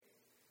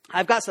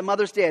I've got some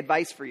Mother's Day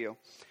advice for you.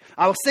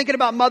 I was thinking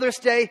about Mother's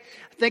Day,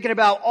 thinking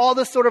about all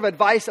this sort of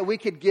advice that we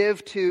could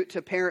give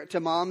to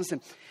moms.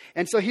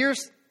 And so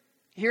here's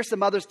some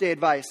Mother's Day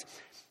advice.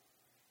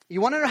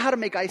 You want to know how to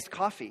make iced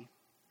coffee?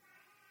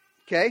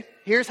 Okay?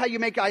 Here's how you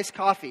make iced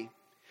coffee.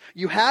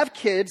 You have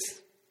kids,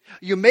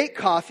 you make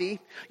coffee,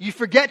 you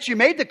forget you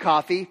made the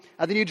coffee,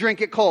 and then you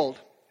drink it cold.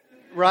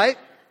 Right?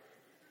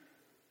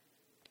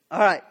 All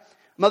right.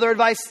 Mother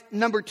advice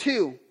number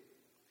 2.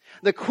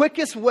 The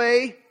quickest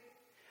way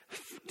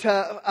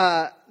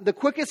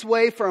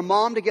for a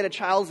mom to get a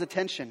child's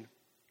attention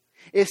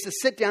is to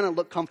sit down and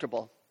look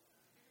comfortable.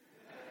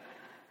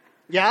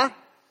 Yeah?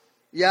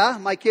 Yeah?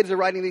 My kids are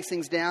writing these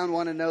things down,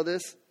 want to know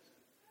this.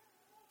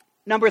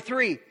 Number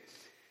 3,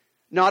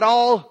 not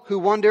all who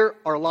wander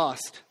are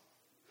lost.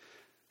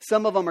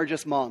 Some of them are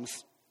just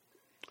moms,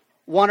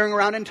 wandering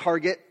around in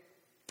Target,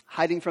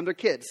 hiding from their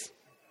kids.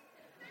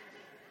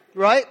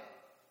 Right?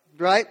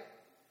 Right?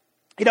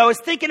 You know, I was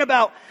thinking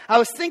about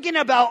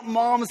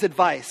mom's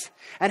advice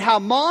and how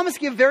moms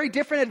give very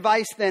different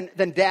advice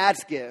than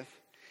dads give.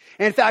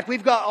 And in fact,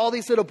 we've got all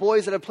these little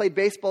boys that have played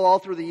baseball all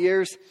through the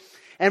years.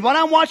 And when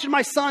I'm watching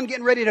my son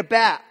getting ready to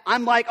bat,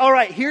 I'm like, all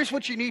right, here's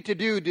what you need to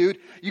do, dude.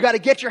 You got to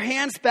get your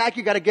hands back.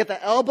 You got to get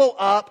the elbow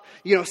up,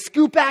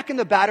 scoot back in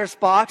the batter's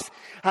box.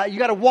 You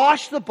got to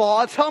wash the ball.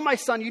 I tell my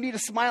son, you need to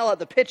smile at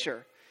the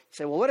pitcher. You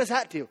say, well, what does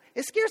that do?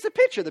 It scares the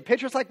pitcher. The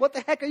pitcher's like, what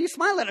the heck are you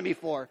smiling at me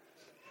for?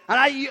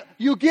 And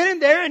you get in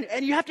there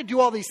and you have to do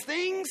all these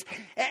things.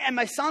 And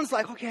my son's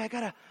like, okay, I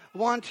got to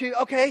 1, 2,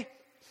 okay.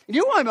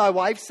 You know what my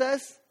wife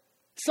says?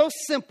 So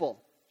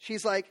simple.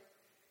 She's like,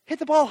 hit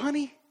the ball,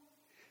 honey.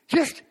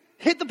 Just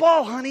hit the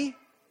ball, honey.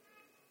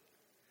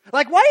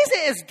 Like, why is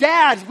it as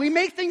dads, we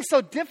make things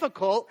so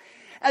difficult,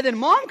 and then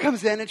mom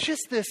comes in, and it's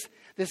just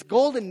this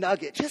golden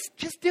nugget. Just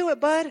do it,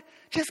 bud.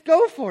 Just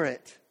go for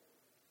it.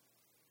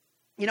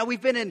 You know,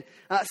 we've been in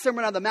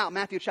Sermon on the Mount,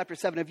 Matthew chapter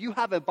 7. If you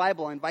have a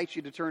Bible, I invite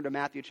you to turn to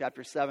Matthew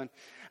chapter 7.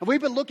 And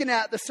we've been looking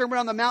at the Sermon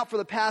on the Mount for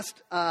the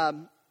past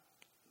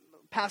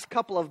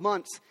couple of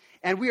months,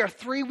 and we are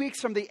 3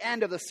 weeks from the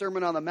end of the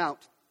Sermon on the Mount.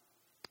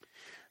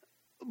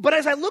 But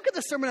as I look at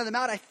the Sermon on the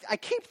Mount, I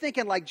keep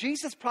thinking like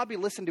Jesus probably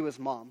listened to his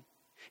mom.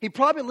 He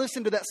probably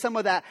listened to some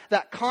of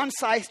that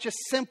concise, just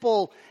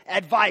simple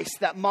advice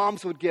that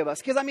moms would give us.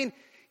 Because, I mean,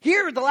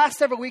 here the last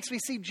several weeks we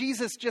see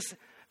Jesus just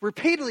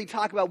repeatedly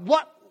talk about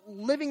what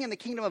living in the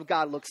kingdom of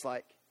God looks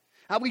like.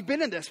 We've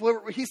been in this,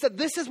 where he said,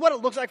 this is what it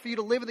looks like for you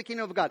to live in the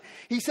kingdom of God.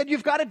 He said,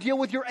 you've got to deal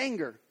with your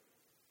anger.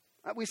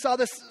 We saw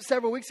this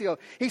several weeks ago.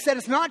 He said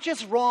it's not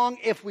just wrong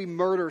if we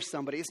murder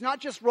somebody. It's not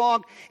just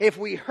wrong if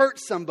we hurt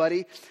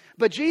somebody.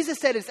 But Jesus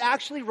said it's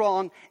actually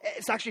wrong.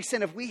 It's actually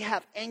sin if we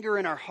have anger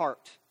in our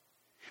heart.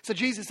 So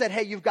Jesus said,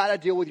 hey, you've got to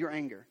deal with your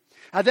anger.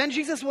 Then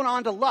Jesus went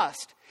on to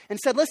lust and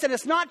said, listen,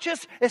 it's not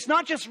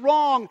just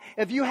wrong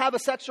if you have a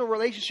sexual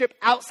relationship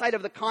outside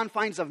of the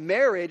confines of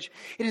marriage.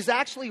 It is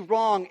actually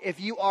wrong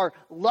if you are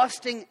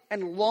lusting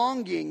and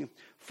longing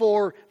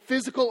for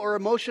physical or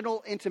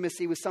emotional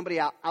intimacy with somebody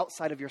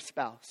outside of your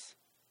spouse.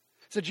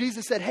 So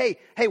Jesus said, hey,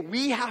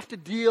 we have to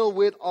deal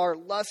with our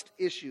lust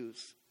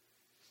issues.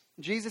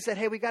 Jesus said,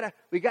 hey, we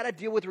gotta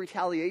deal with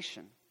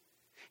retaliation.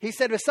 He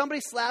said, if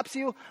somebody slaps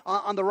you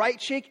on the right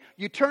cheek,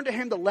 you turn to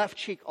him the left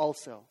cheek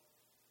also.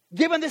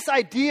 Given this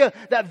idea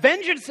that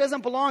vengeance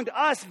doesn't belong to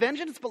us,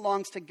 vengeance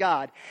belongs to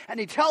God. And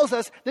he tells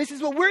us this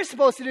is what we're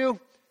supposed to do. We're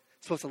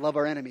supposed to love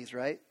our enemies,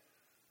 right?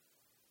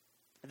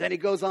 Then he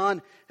goes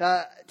on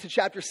to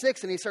chapter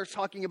 6 and he starts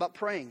talking about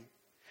praying.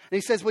 And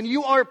he says, when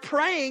you are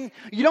praying,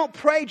 you don't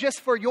pray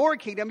just for your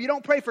kingdom. You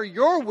don't pray for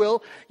your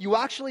will. You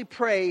actually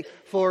pray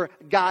for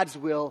God's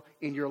will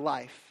in your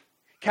life.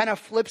 Kind of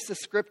flips the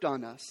script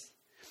on us.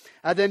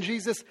 Then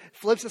Jesus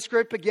flips the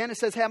script again and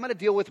says, hey, I'm going to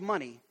deal with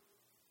money.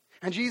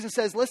 And Jesus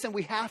says, listen,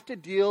 we have to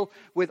deal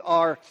with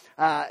our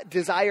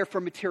desire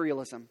for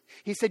materialism.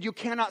 He said, you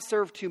cannot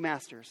serve two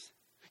masters.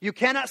 You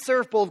cannot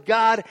serve both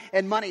God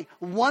and money.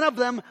 One of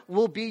them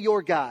will be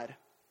your God.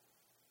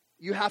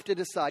 You have to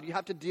decide. You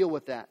have to deal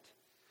with that.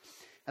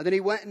 And then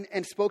he went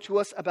and spoke to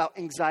us about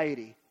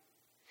anxiety.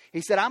 He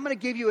said, I'm going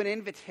to give you an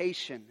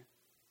invitation,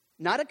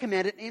 not a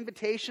command, an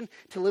invitation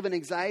to live an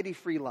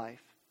anxiety-free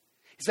life.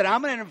 He said,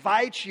 I'm going to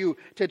invite you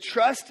to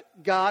trust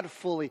God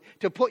fully,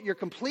 to put your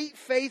complete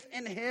faith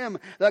in him,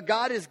 that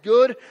God is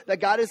good, that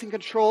God is in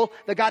control,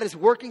 that God is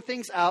working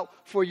things out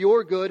for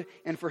your good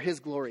and for his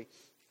glory.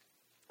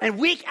 And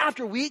week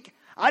after week,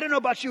 I don't know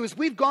about you, as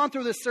we've gone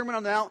through this Sermon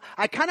on the Mount,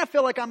 I kind of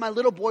feel like I'm my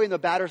little boy in the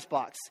batter's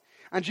box.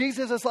 And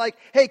Jesus is like,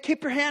 hey,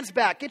 keep your hands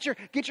back. Get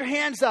your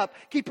hands up.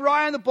 Keep your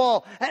eye on the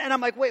ball. And I'm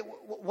like, wait,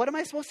 what am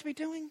I supposed to be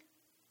doing?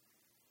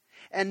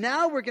 And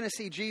now we're going to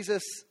see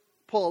Jesus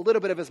pull a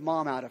little bit of his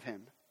mom out of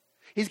him.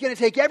 He's going to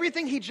take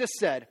everything he just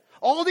said,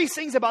 all these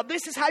things about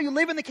this is how you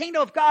live in the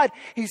kingdom of God.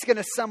 He's going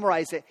to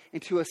summarize it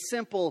into a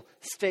simple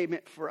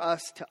statement for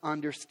us to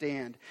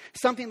understand.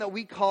 Something that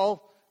we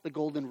call the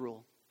golden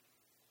rule.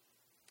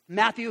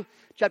 Matthew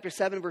chapter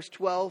 7, verse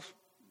 12.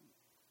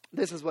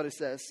 This is what it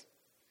says.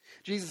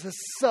 Jesus says,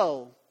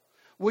 so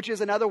which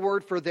is another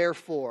word for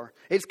therefore.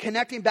 It's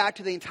connecting back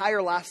to the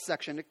entire last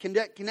section,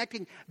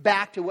 connecting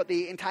back to what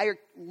the entire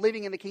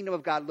living in the kingdom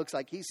of God looks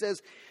like. He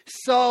says,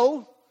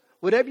 so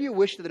whatever you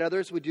wish that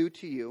others would do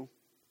to you,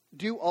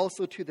 do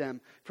also to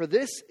them. For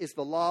this is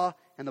the law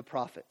and the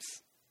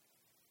prophets.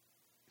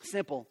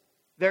 Simple,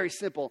 very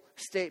simple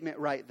statement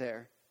right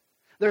there.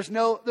 There's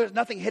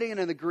nothing hidden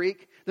in the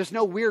Greek. There's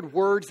no weird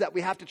words that we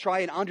have to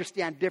try and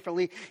understand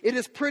differently. It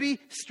is pretty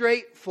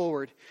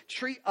straightforward.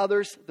 Treat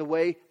others the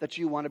way that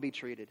you want to be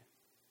treated.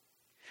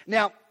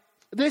 Now,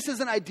 this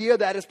is an idea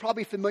that is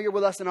probably familiar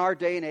with us in our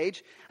day and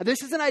age.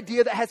 This is an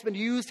idea that has been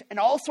used in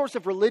all sorts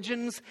of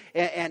religions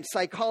and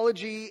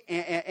psychology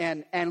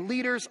and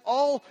leaders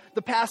all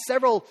the past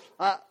several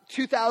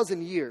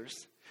 2,000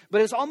 years.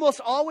 But it's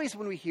almost always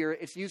when we hear it,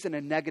 it's used in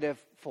a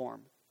negative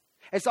form.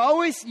 It's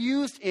always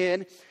used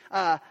in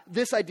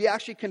this idea.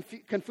 Actually,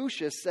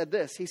 Confucius said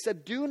this. He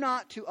said, do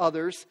not to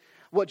others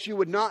what you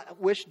would not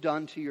wish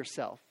done to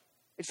yourself.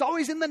 It's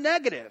always in the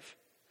negative.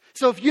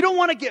 So if you don't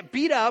want to get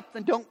beat up,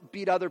 then don't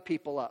beat other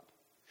people up.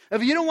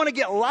 If you don't want to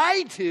get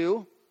lied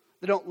to,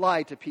 then don't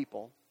lie to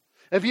people.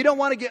 If you don't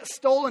want to get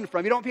stolen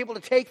from, you don't want people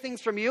to take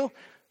things from you,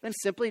 then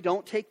simply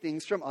don't take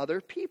things from other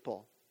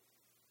people.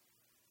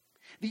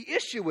 The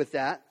issue with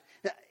that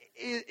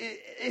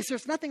is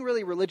there's nothing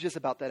really religious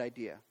about that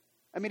idea.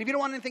 I mean, if you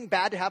don't want anything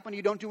bad to happen,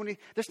 you don't do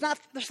anything.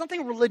 There's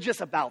nothing religious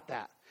about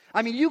that.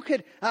 I mean, you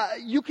don't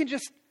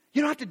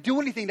have to do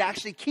anything to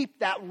actually keep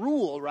that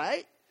rule,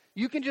 right?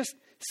 You can just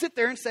sit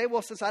there and say,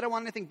 well, since I don't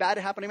want anything bad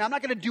to happen to me, I'm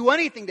not going to do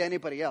anything to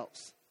anybody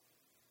else.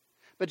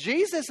 But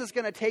Jesus is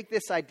going to take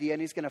this idea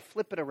and he's going to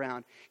flip it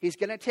around. He's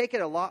going to take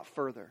it a lot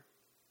further.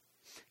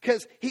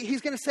 Because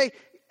he's going to say,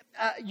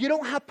 you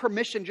don't have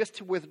permission just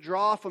to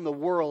withdraw from the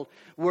world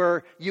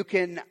where you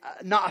can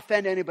not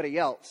offend anybody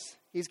else.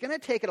 He's going to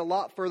take it a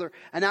lot further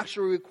and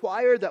actually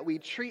require that we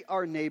treat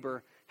our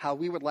neighbor how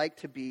we would like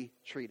to be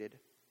treated.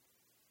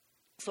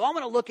 So I'm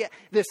going to look at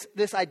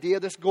this idea,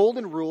 this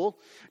golden rule,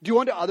 do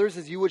unto others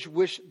as you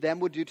wish them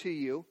would do to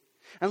you.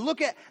 And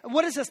look at,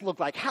 what does this look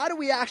like? How do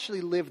we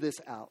actually live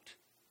this out?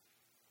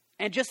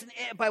 And just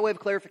by way of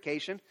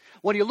clarification,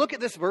 when you look at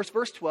this verse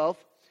 12,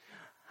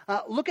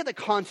 look at the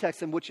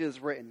context in which it is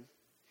written.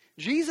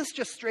 Jesus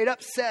just straight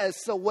up says,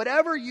 so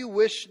whatever you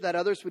wish that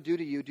others would do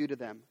to you, do to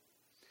them.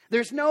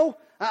 There's no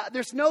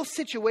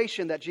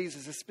situation that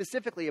Jesus is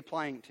specifically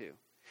applying to.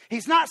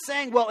 He's not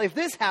saying, well, if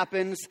this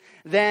happens,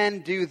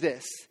 then do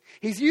this.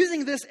 He's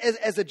using this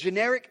as a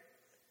generic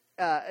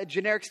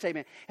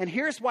statement. And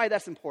here's why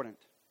that's important.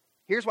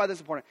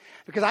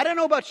 Because I don't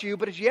know about you,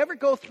 but did you ever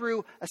go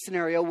through a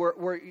scenario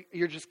where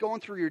you're just going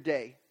through your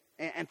day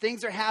and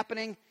things are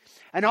happening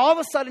and all of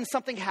a sudden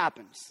something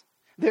happens?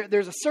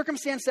 There's a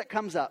circumstance that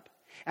comes up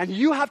and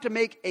you have to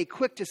make a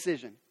quick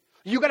decision.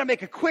 You got to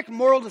make a quick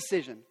moral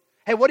decision.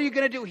 Hey, what are you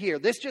going to do here?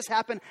 This just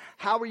happened.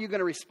 How are you going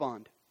to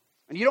respond?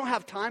 And you don't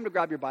have time to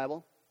grab your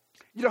Bible.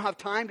 You don't have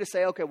time to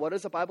say, okay, what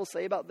does the Bible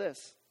say about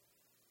this?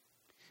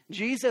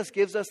 Jesus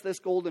gives us this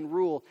golden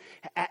rule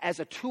as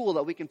a tool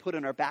that we can put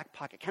in our back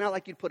pocket, kind of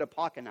like you'd put a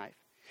pocket knife.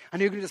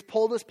 And you can just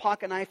pull this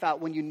pocket knife out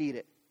when you need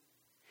it.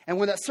 And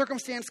when that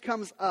circumstance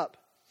comes up,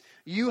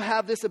 you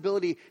have this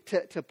ability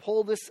to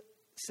pull this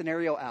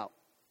scenario out.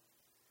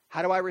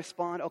 How do I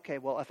respond? Okay,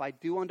 well, if I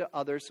do unto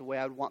others the way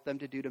I would want them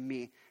to do to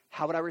me,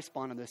 how would I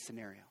respond in this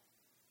scenario?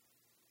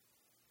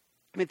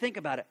 I mean, think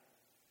about it.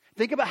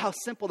 Think about how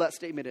simple that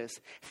statement is.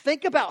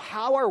 Think about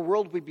how our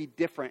world would be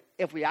different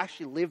if we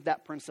actually lived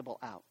that principle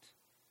out.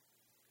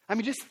 I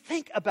mean, just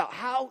think about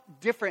how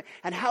different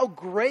and how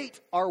great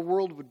our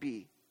world would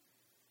be.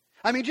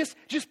 I mean, just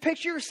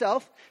picture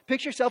yourself.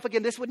 Picture yourself,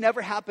 again, this would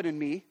never happen in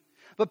me.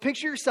 But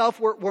picture yourself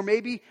where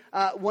maybe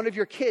one of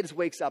your kids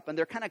wakes up and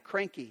they're kind of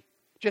cranky.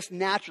 Just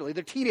naturally.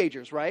 They're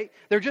teenagers, right?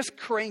 They're just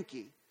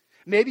cranky.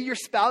 Maybe your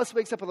spouse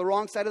wakes up on the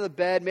wrong side of the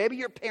bed. Maybe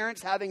your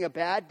parents having a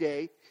bad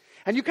day.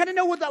 And you kind of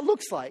know what that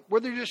looks like.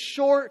 Where they're just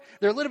short,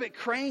 they're a little bit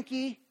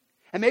cranky,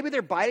 and maybe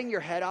they're biting your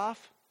head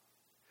off.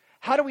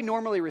 How do we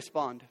normally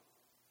respond?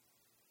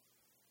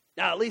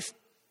 Now, at least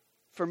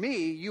for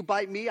me, you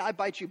bite me, I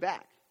bite you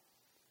back.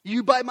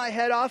 You bite my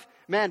head off,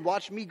 man,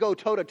 watch me go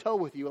toe-to-toe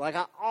with you. Like,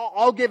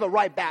 I'll give it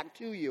right back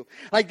to you.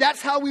 Like,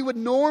 that's how we would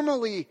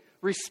normally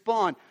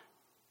respond.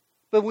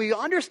 But we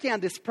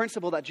understand this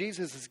principle that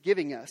Jesus is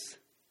giving us,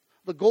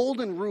 the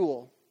golden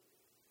rule.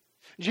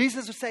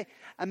 Jesus would say,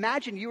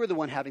 imagine you were the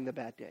one having the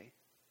bad day.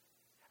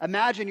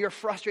 Imagine you're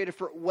frustrated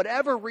for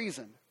whatever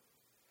reason.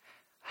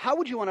 How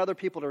would you want other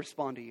people to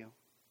respond to you?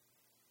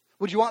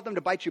 Would you want them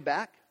to bite you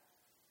back?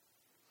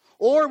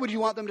 Or would you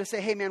want them to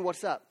say, hey man,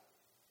 what's up?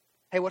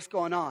 Hey, what's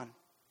going on?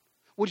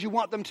 Would you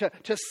want them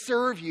to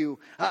serve you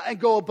and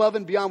go above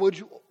and beyond?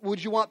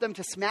 Would you want them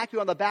to smack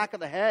you on the back of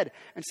the head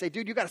and say,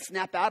 dude, you got to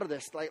snap out of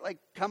this. Like,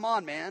 come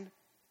on, man.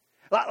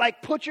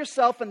 Like, put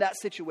yourself in that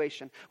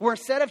situation where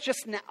instead of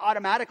just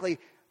automatically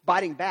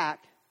biting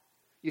back,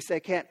 you say,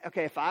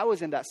 okay, if I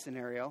was in that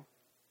scenario,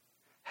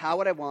 how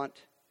would I want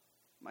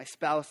my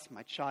spouse,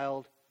 my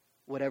child,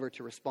 whatever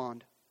to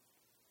respond?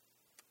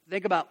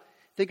 Think about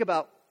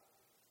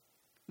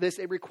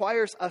it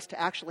requires us to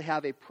actually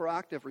have a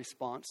proactive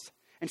response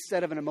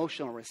instead of an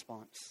emotional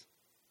response.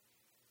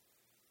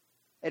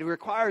 It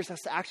requires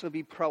us to actually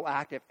be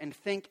proactive and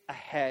think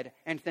ahead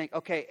and think,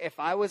 okay, if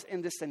I was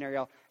in this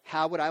scenario,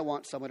 how would I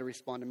want someone to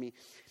respond to me?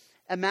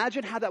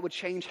 Imagine how that would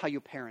change how you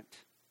parent.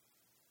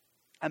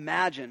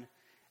 Imagine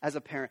as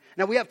a parent.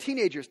 Now, we have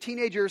teenagers.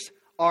 Teenagers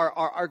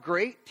are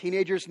great.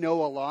 Teenagers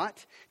know a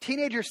lot.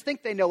 Teenagers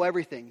think they know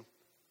everything,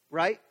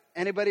 right?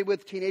 Anybody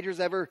with teenagers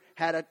ever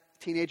had a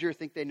teenager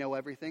think they know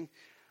everything?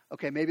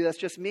 Okay, maybe that's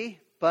just me,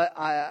 but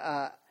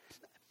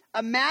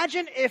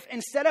imagine if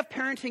instead of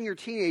parenting your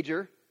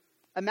teenager,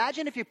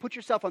 imagine if you put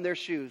yourself on their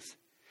shoes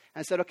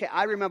and said, okay,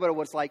 I remember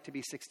what it's like to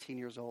be 16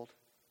 years old.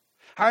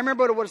 I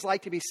remember what it's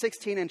like to be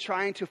 16 and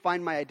trying to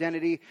find my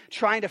identity,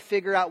 trying to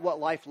figure out what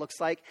life looks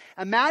like.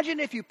 Imagine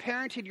if you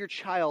parented your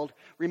child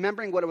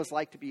remembering what it was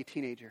like to be a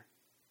teenager.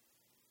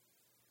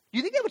 Do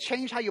you think that would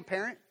change how you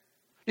parent?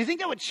 Do you think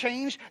that would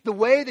change the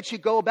way that you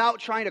go about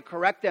trying to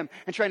correct them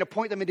and trying to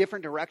point them in a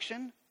different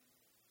direction?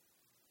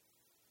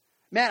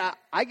 Man,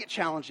 I get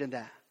challenged in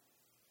that.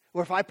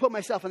 Or if I put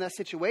myself in that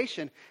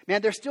situation,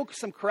 man, there's still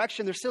some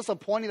correction, there's still some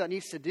pointing that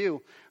needs to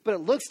do, but it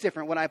looks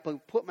different when I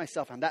put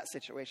myself in that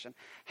situation.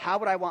 How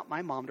would I want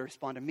my mom to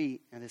respond to me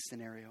in this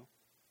scenario?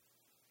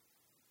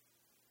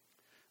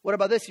 What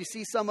about this? You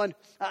see someone,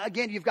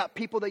 again, you've got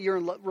people that you're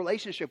in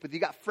relationship with. You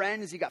got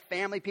friends, you got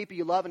family, people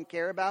you love and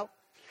care about.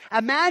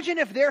 Imagine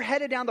if they're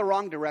headed down the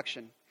wrong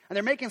direction and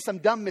they're making some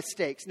dumb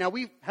mistakes. Now,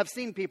 we have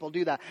seen people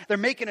do that. They're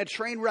making a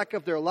train wreck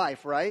of their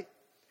life, right?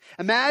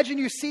 Imagine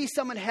you see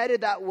someone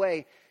headed that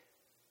way.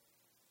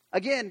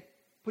 Again,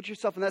 put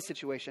yourself in that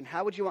situation.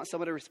 How would you want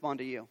someone to respond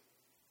to you?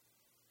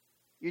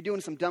 You're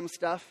doing some dumb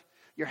stuff.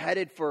 You're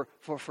headed for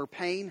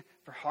pain,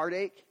 for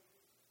heartache.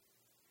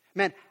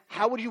 Man,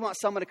 how would you want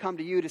someone to come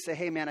to you to say,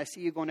 hey, man, I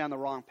see you going down the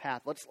wrong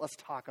path. Let's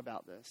talk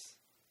about this.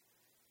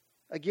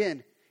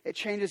 Again, it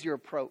changes your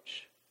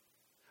approach.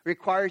 It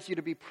requires you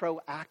to be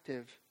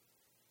proactive.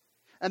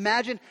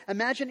 Imagine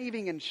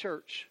even in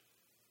church.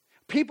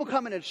 People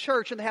come into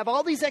church and they have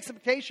all these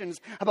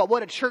expectations about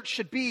what a church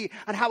should be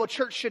and how a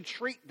church should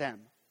treat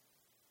them.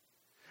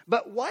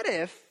 But what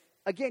if,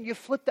 again, you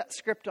flip that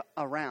script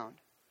around?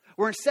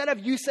 Where instead of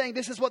you saying,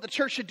 this is what the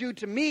church should do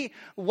to me,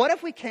 what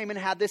if we came and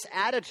had this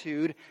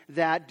attitude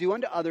that do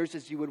unto others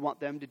as you would want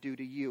them to do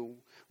to you?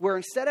 Where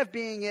instead of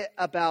being it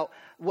about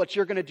what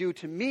you're going to do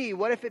to me,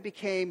 what if it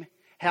became,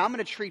 hey, I'm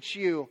going to treat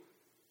you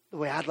the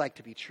way I'd like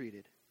to be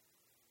treated?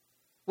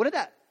 Wouldn't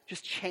that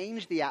just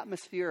change the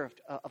atmosphere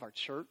of our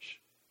church?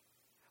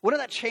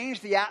 Wouldn't that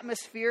change the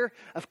atmosphere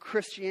of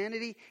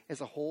Christianity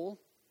as a whole?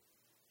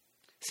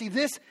 See,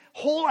 this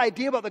whole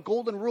idea about the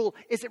golden rule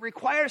is it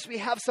requires we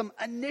have some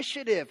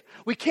initiative.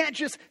 We can't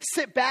just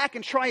sit back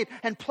and try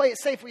and play it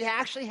safe. We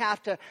actually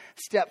have to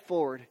step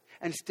forward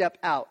and step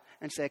out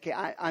and say, okay,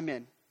 I'm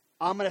in.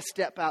 I'm going to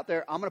step out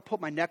there. I'm going to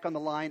put my neck on the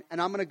line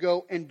and I'm going to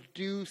go and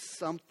do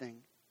something.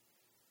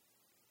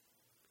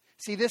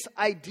 See, this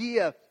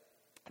idea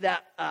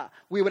that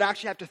we would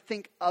actually have to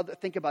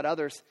think about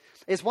others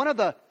is one of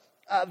the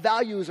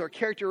values or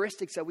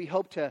characteristics that we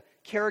hope to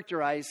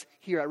characterize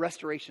here at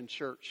Restoration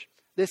Church.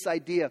 This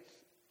idea.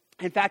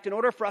 In fact, in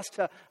order for us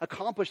to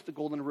accomplish the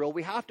golden rule,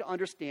 we have to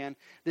understand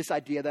this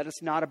idea that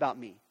it's not about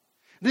me.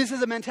 This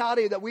is a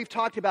mentality that we've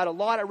talked about a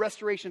lot at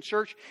Restoration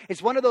Church.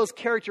 It's one of those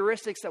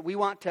characteristics that we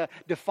want to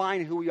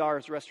define who we are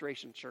as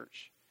Restoration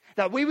Church.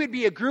 That we would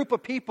be a group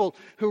of people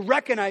who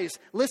recognize,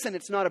 listen,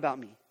 it's not about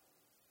me.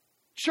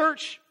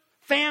 Church,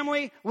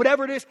 family,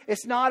 whatever it is,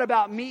 it's not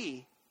about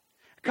me.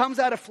 It comes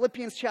out of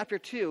Philippians chapter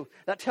 2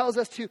 that tells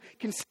us to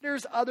consider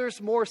others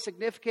more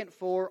significant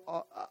for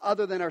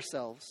other than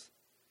ourselves.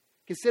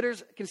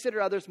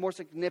 Consider others more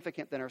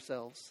significant than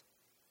ourselves.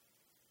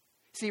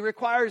 See, it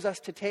requires us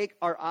to take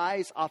our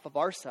eyes off of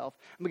ourselves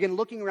and begin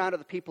looking around at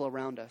the people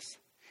around us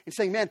and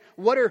saying, man,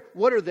 what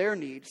are their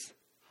needs?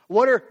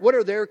 What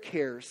are their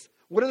cares?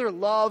 What are their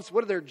loves?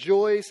 What are their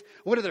joys?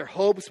 What are their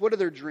hopes? What are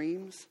their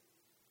dreams?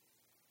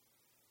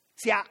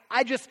 See,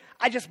 I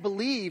just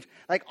believe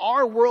like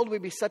our world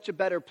would be such a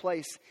better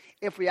place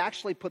if we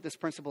actually put this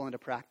principle into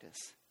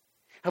practice.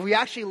 If we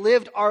actually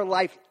lived our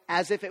life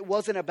as if it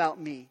wasn't about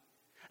me.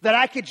 That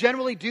I could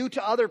generally do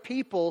to other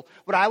people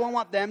what I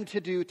want them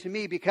to do to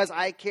me because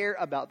I care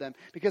about them.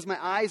 Because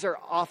my eyes are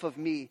off of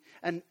me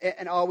and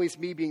always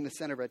me being the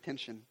center of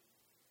attention.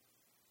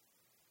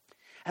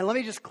 And let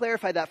me just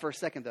clarify that for a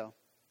second though.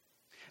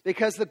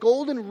 Because the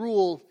golden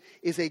rule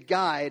is a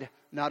guide,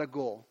 not a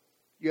goal.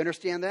 You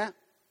understand that?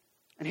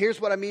 And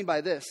here's what I mean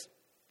by this.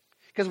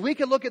 Because we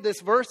can look at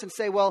this verse and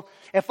say, well,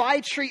 if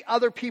I treat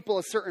other people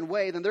a certain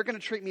way, then they're going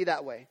to treat me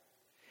that way.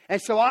 And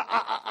so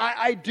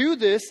I do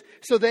this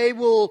so they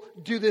will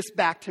do this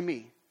back to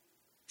me.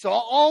 So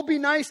I'll be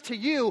nice to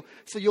you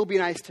so you'll be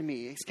nice to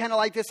me. It's kind of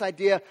like this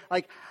idea,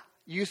 like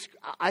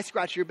I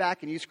scratch your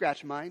back and you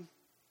scratch mine.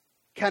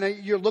 Kind of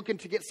you're looking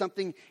to get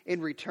something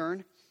in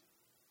return.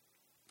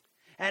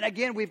 And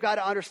again, we've got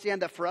to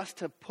understand that for us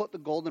to put the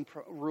golden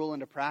rule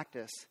into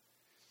practice,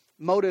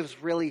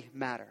 motives really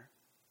matter.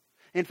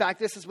 In fact,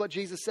 this is what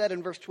Jesus said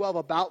in verse 12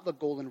 about the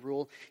golden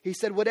rule. He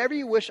said, whatever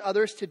you wish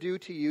others to do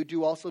to you,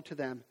 do also to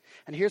them.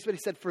 And here's what he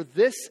said, for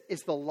this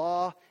is the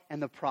law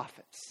and the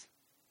prophets.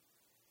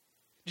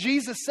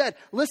 Jesus said,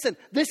 listen,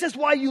 this is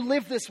why you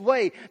live this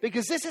way,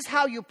 because this is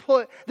how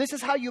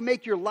you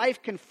make your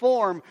life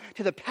conform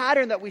to the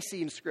pattern that we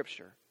see in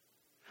Scripture.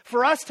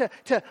 For us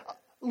to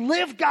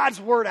live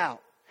God's word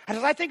out. And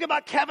as I think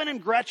about Kevin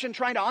and Gretchen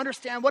trying to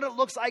understand what it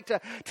looks like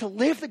to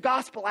live the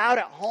gospel out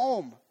at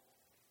home,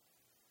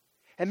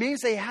 it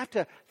means they have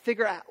to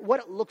figure out what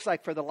it looks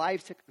like for their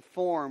lives to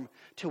conform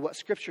to what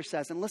Scripture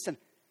says. And listen,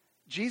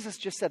 Jesus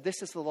just said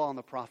this is the law and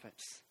the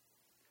prophets.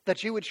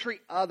 That you would treat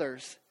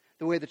others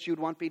the way that you would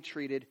want to be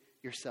treated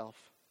yourself.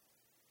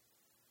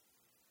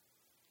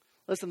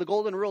 Listen, the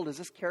golden rule, does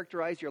this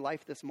characterize your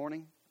life this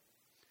morning?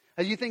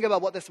 As you think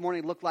about what this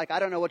morning looked like, I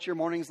don't know what your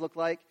mornings look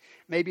like.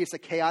 Maybe it's a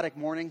chaotic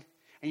morning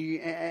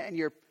and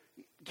you're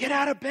get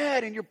out of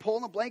bed and you're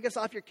pulling the blankets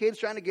off your kids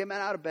trying to get them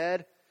out of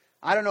bed.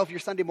 I don't know if your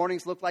Sunday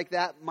mornings look like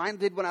that. Mine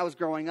did when I was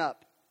growing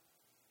up.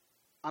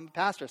 I'm a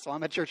pastor, so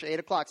I'm at church at 8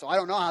 o'clock, so I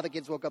don't know how the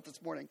kids woke up this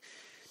morning.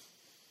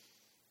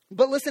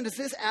 But listen, does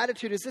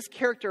this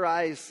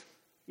characterize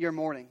your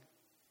morning?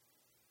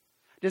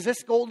 Does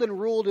this golden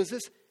rule, did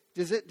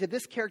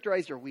this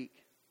characterize your week?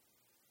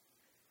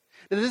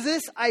 Does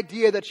this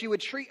idea that you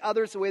would treat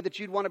others the way that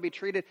you'd want to be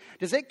treated,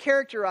 does it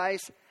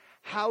characterize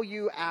how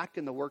you act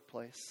in the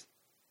workplace?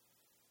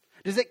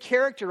 Does it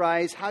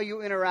characterize how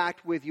you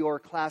interact with your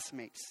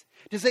classmates?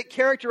 Does it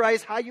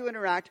characterize how you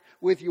interact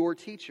with your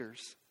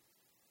teachers?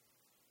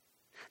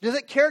 Does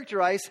it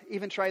characterize,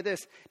 even try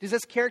this, does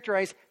this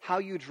characterize how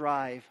you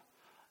drive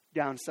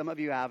down Some of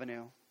You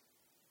Avenue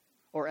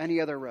or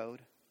any other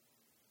road?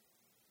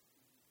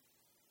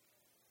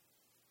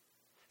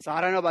 So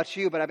I don't know about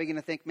you, but I begin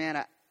to think,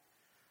 man,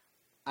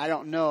 I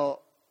don't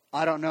know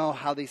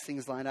how these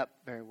things line up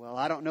very well.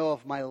 I don't know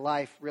if my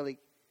life really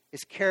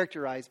is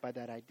characterized by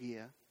that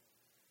idea.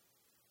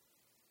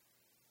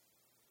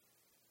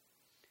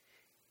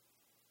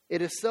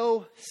 It is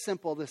so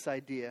simple, this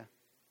idea,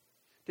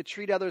 to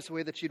treat others the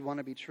way that you'd want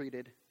to be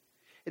treated.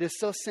 It is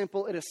so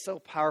simple, it is so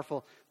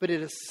powerful, but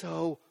it is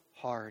so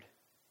hard.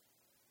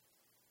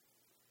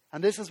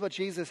 And this is what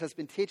Jesus has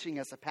been teaching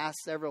us the past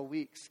several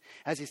weeks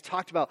as he's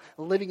talked about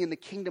living in the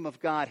kingdom of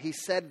God. He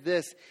said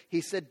this,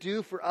 he said,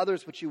 do for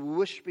others what you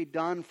wish be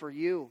done for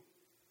you.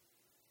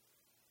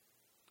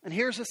 And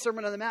here's the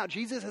Sermon on the Mount.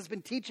 Jesus has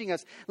been teaching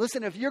us,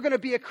 listen, if you're going to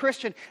be a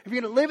Christian, if you're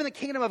going to live in the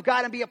kingdom of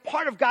God and be a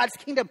part of God's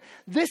kingdom,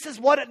 this is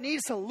what it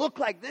needs to look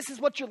like. This is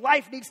what your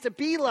life needs to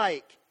be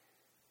like.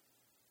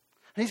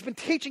 And he's been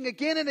teaching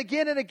again and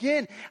again and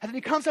again. And then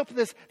he comes up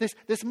with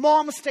this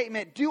mom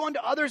statement, do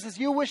unto others as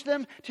you wish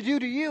them to do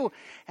to you.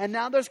 And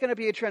now there's going to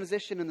be a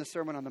transition in the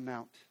Sermon on the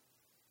Mount.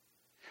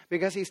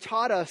 Because he's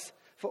taught us,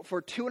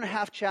 for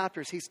 2.5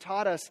 chapters, he's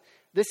taught us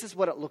this is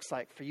what it looks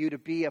like for you to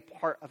be a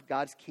part of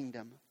God's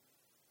kingdom.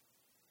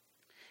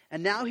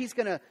 And now he's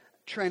going to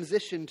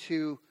transition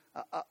to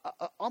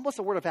almost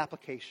a word of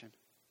application.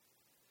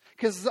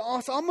 Because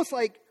it's almost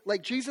like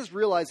Jesus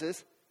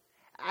realizes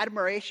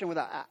admiration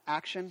without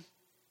action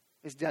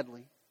is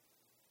deadly.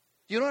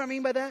 Do you know what I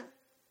mean by that?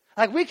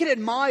 Like we can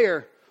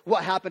admire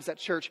what happens at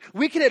church.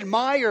 We can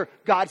admire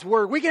God's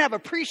word. We can have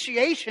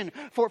appreciation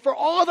for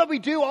all that we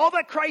do, all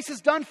that Christ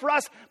has done for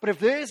us. But if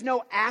there is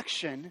no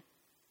action,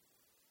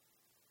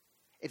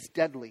 it's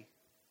deadly.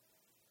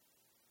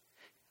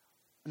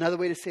 Another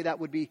way to say that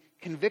would be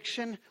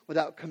conviction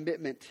without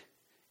commitment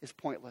is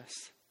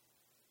pointless.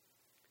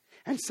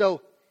 And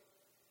so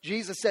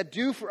Jesus said,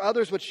 do for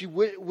others what you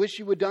wish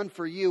you would done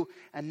for you.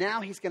 And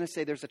now he's going to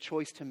say there's a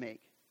choice to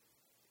make.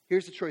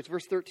 Here's the choice.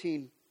 Verse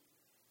 13.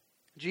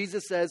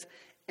 Jesus says,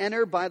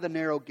 enter by the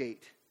narrow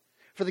gate.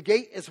 For the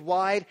gate is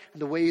wide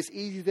and the way is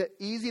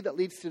easy that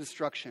leads to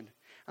destruction.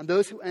 And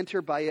those who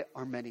enter by it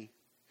are many.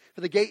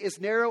 For the gate is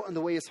narrow and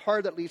the way is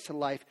hard that leads to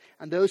life.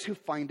 And those who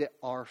find it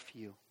are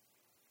few.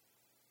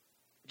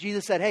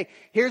 Jesus said, hey,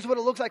 here's what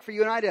it looks like for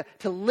you and I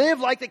to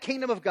live like the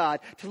kingdom of God,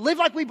 to live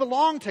like we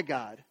belong to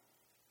God.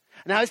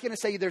 And now he's going to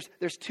say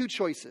there's two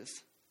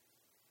choices.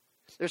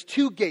 There's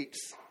two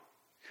gates.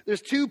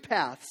 There's two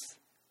paths.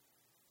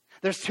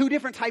 There's two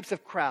different types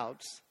of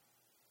crowds.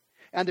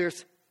 And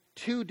there's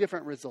two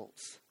different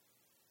results.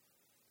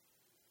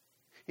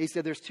 He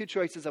said there's two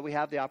choices that we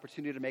have the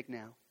opportunity to make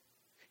now.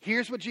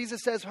 Here's what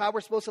Jesus says, how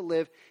we're supposed to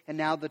live, and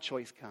now the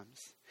choice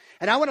comes.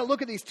 And I want to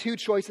look at these two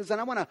choices,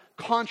 and I want to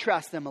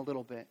contrast them a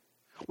little bit.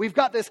 We've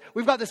got this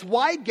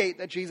wide gate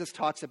that Jesus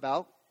talks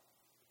about.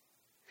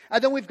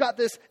 And then we've got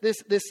this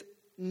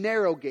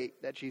narrow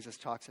gate that Jesus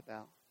talks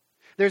about.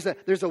 There's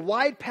a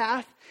wide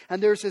path,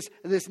 and there's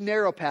this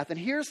narrow path. And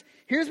here's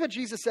what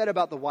Jesus said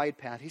about the wide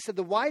path. He said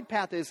the wide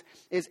path is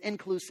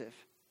inclusive.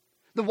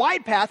 The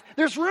wide path,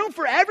 there's room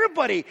for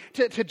everybody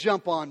to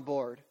jump on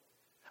board.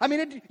 I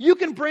mean, you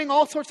can bring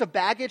all sorts of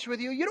baggage with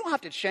you. You don't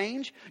have to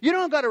change. You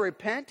don't got to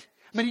repent.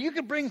 I mean, you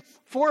can bring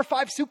 4 or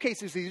 5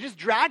 suitcases with you. Just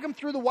drag them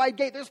through the wide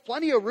gate. There's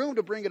plenty of room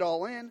to bring it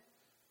all in.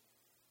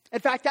 In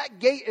fact, that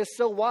gate is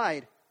so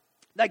wide.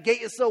 That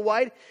gate is so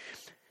wide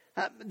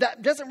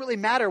that doesn't really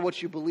matter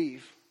what you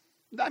believe.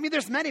 I mean,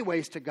 there's many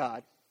ways to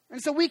God.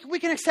 And so we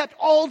can accept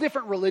all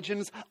different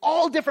religions,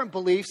 all different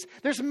beliefs.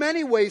 There's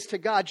many ways to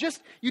God.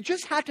 You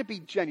just have to be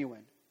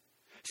genuine.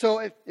 So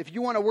if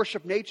you want to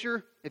worship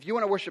nature, if you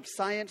want to worship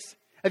science,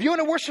 if you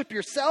want to worship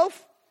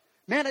yourself,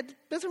 man, it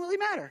doesn't really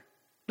matter.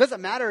 It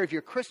doesn't matter if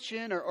you're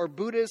Christian or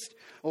Buddhist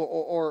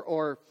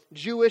or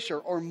Jewish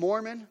or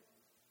Mormon.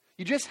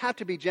 You just have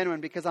to be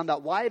genuine, because in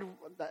that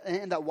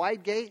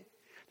wide gate,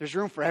 there's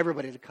room for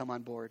everybody to come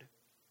on board.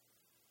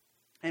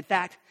 In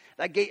fact,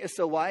 that gate is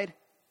so wide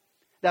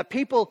that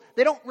people,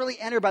 they don't really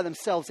enter by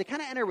themselves. They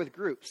kind of enter with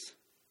groups.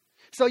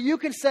 So you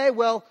can say,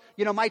 well,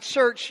 my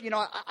church,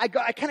 I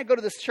kind of go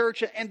to this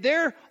church and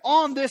they're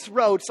on this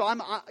road. So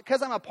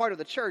because I'm a part of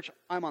the church,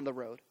 I'm on the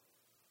road.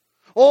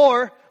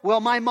 Or, well,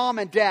 my mom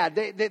and dad,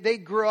 they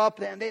grew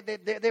up and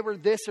they were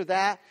this or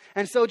that.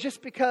 And so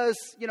just because,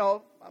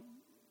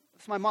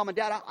 it's my mom and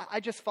dad, I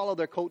just follow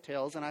their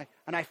coattails and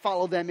I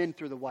follow them in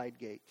through the wide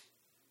gate.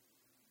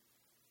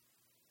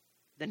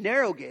 The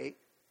narrow gate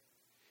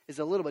is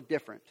a little bit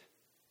different.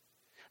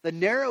 The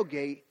narrow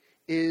gate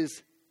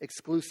is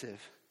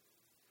exclusive.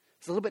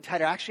 It's a little bit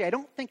tighter. Actually, I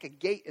don't think a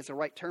gate is the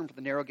right term for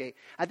the narrow gate.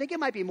 I think it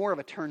might be more of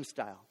a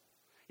turnstile.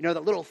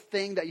 That little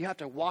thing that you have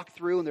to walk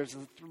through, and there's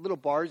little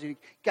bars, and you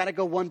got to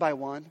go one by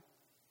one.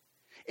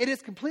 It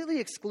is completely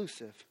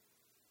exclusive.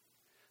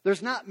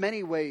 There's not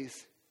many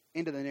ways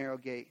into the narrow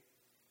gate.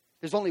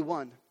 There's only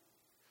one.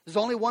 There's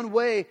only one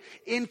way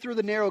in through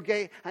the narrow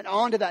gate and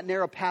onto that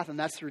narrow path, and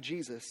that's through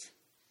Jesus.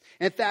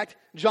 In fact,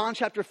 John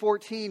chapter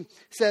 14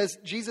 says,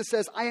 Jesus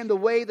says, I am the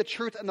way, the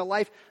truth, and the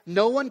life.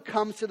 No one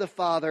comes to the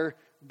Father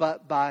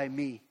but by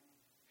me.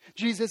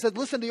 Jesus said,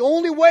 listen, the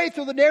only way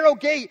through the narrow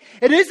gate,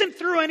 it isn't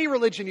through any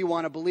religion you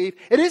want to believe.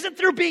 It isn't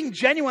through being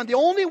genuine. The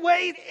only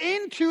way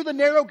into the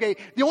narrow gate,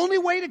 the only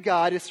way to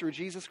God is through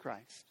Jesus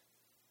Christ.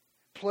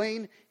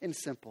 Plain and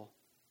simple.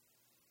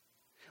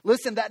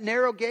 Listen, that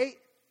narrow gate,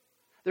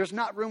 there's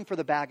not room for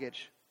the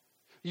baggage.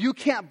 You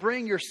can't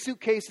bring your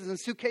suitcases and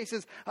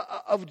suitcases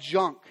of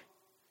junk.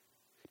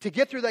 To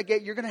get through that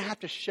gate, you're going to have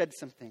to shed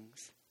some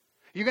things.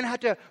 You're going to have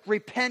to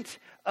repent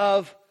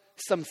of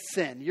some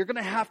sin. You're going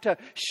to have to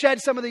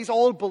shed some of these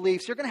old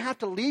beliefs. You're going to have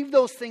to leave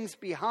those things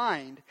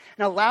behind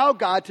and allow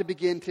God to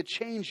begin to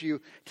change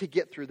you to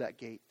get through that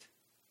gate.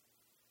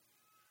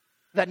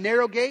 That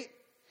narrow gate,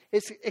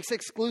 it's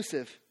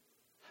exclusive.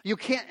 You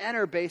can't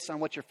enter based on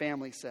what your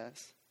family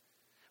says.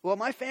 Well,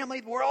 my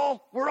family, we're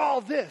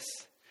all this.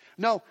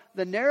 No,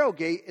 the narrow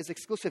gate is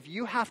exclusive.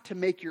 You have to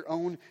make your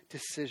own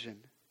decision.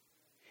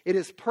 It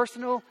is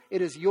personal,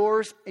 it is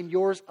yours and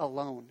yours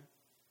alone.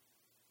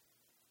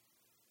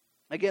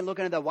 Again,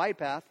 looking at the wide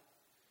path.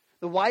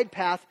 The wide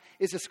path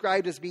is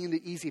described as being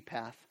the easy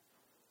path.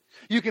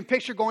 You can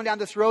picture going down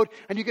this road,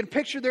 and you can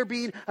picture there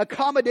being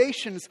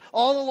accommodations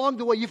all along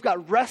the way. You've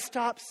got rest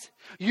stops.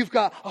 You've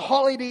got a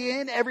Holiday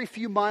Inn every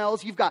few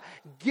miles. You've got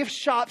gift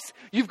shops.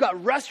 You've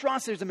got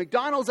restaurants. There's a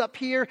McDonald's up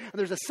here, and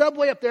there's a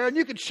Subway up there, and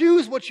you can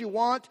choose what you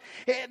want.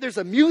 There's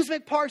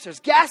amusement parks.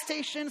 There's gas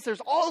stations.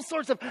 There's all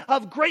sorts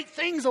of great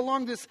things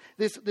along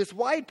this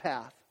wide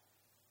path.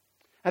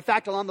 In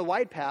fact, along the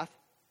wide path,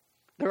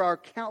 there are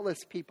countless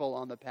people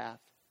on the path.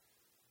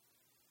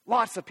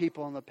 Lots of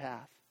people on the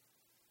path.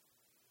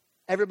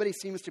 Everybody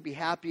seems to be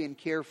happy and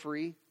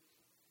carefree.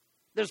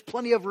 There's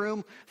plenty of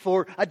room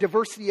for a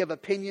diversity of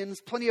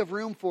opinions, plenty of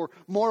room for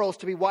morals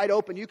to be wide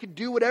open. You can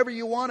do whatever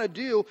you want to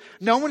do.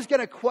 No one's going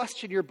to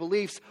question your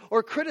beliefs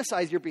or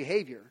criticize your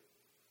behavior.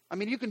 I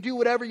mean, you can do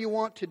whatever you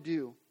want to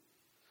do,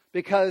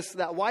 because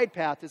that wide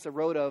path is a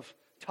road of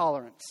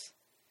tolerance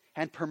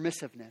and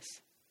permissiveness.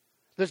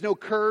 There's no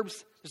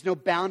curbs, there's no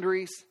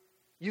boundaries.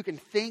 You can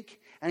think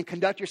and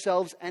conduct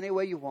yourselves any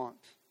way you want.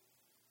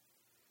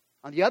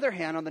 On the other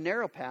hand, on the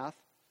narrow path,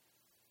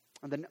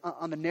 on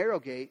the narrow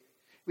gate,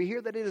 we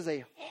hear that it is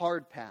a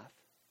hard path.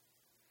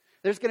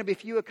 There's going to be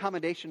few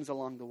accommodations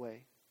along the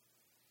way.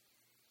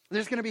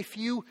 There's going to be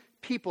few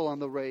people on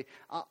the way.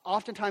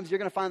 Oftentimes, you're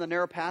going to find the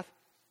narrow path,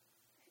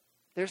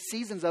 there's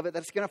seasons of it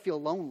that's going to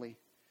feel lonely.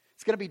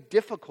 It's going to be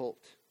difficult.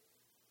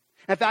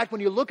 In fact,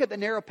 when you look at the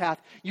narrow path,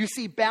 you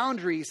see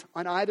boundaries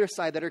on either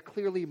side that are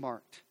clearly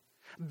marked.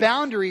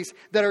 Boundaries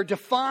that are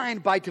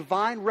defined by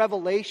divine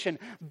revelation.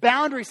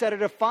 Boundaries that are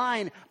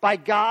defined by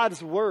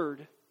God's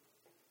word.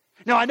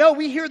 Now, I know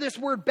we hear this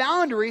word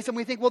boundaries and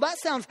we think, well, that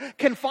sounds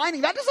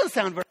confining. That doesn't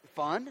sound very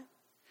fun.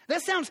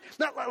 That sounds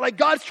like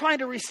God's trying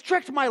to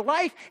restrict my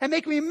life and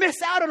make me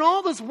miss out on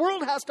all this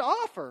world has to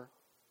offer.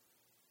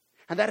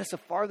 And that is the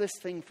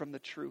farthest thing from the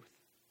truth.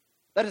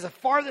 That is the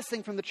farthest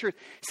thing from the truth.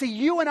 See,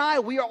 you and I,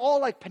 we are all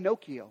like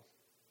Pinocchio.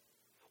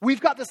 We've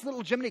got this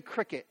little Jiminy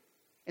Cricket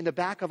in the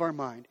back of our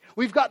mind.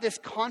 We've got this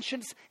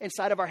conscience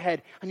inside of our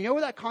head. And you know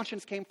where that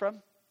conscience came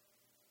from?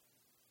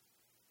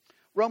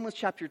 Romans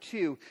chapter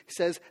 2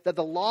 says that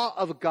the law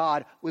of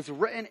God was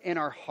written in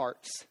our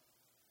hearts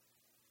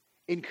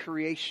in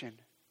creation.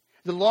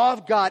 The law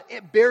of God,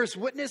 it bears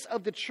witness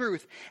of the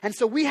truth. And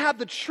so we have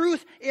the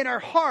truth in our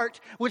heart,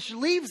 which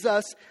leaves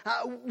us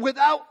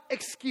without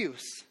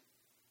excuse.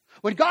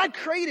 When God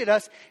created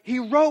us, He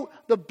wrote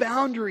the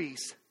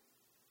boundaries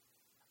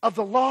of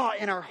the law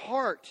in our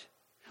heart,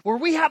 where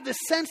we have this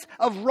sense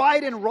of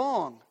right and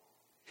wrong.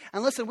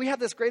 And listen, we have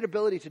this great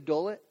ability to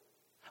dull it.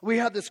 We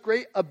have this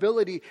great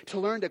ability to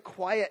learn to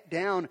quiet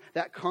down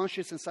that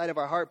conscience inside of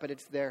our heart, but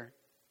it's there.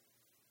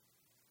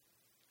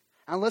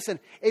 And listen,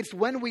 it's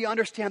when we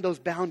understand those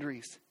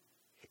boundaries.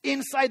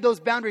 Inside those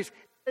boundaries,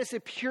 it's the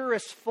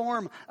purest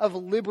form of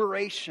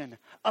liberation,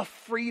 of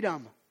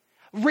freedom,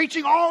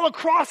 reaching all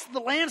across the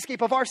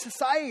landscape of our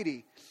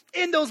society.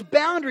 In those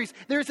boundaries,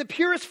 there's the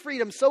purest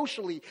freedom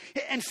socially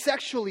and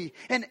sexually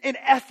and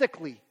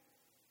ethically.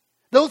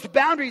 Those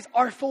boundaries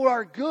are for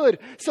our good,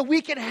 so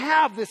we can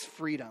have this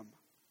freedom.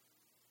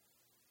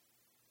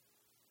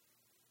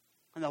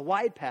 On the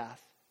wide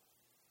path,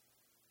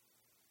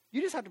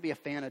 you just have to be a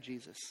fan of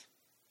Jesus.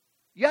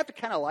 You have to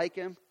kind of like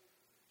Him.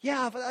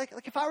 Yeah, but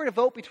like if I were to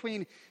vote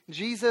between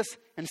Jesus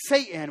and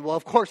Satan, well,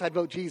 of course I'd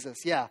vote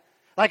Jesus, yeah.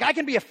 Like I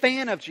can be a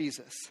fan of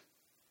Jesus.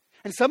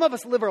 And some of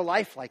us live our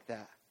life like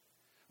that.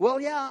 Well,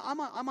 yeah,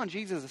 I'm on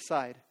Jesus'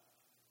 side.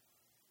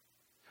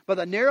 But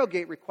the narrow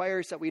gate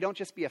requires that we don't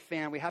just be a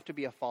fan, we have to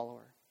be a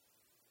follower.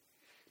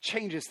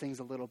 Changes things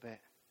a little bit.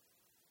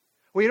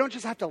 We don't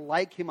just have to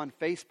like Him on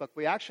Facebook,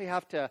 we actually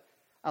have to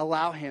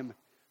allow Him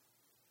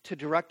to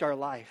direct our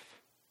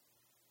life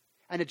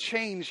and to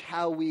change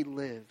how we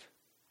live.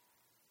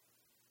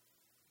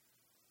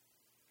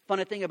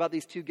 Funny thing about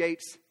these two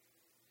gates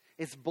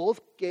is both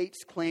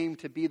gates claim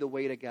to be the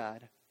way to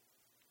God.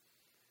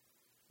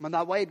 When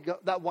that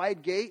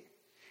wide gate,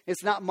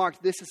 it's not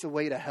marked, this is the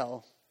way to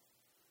hell.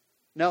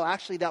 No,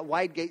 actually that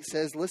wide gate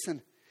says,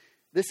 listen,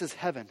 this is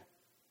heaven.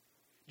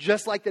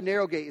 Just like the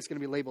narrow gate is going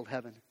to be labeled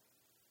heaven.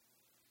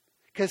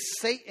 Because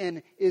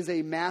Satan is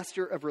a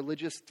master of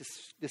religious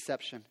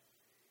deception.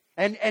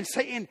 And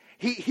Satan,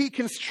 he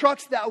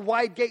constructs that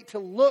wide gate to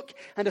look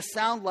and to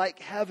sound like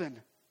heaven.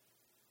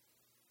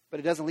 But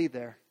it doesn't lead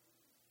there.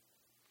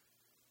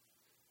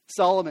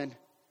 Solomon,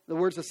 the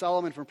words of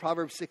Solomon from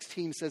Proverbs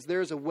 16 says, there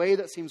is a way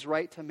that seems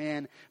right to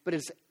man, but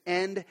his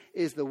end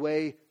is the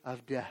way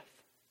of death.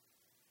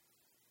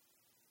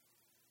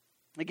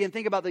 Again,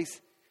 think about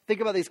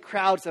these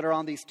crowds that are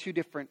on these two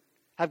different,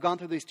 have gone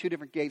through these two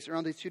different gates, or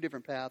on these two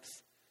different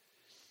paths.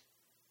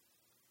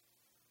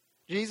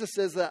 Jesus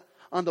says that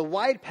on the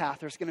wide path,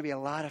 there's going to be a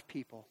lot of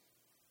people.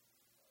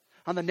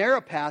 On the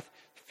narrow path,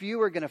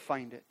 few are going to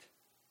find it.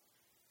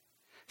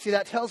 See,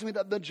 that tells me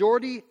that the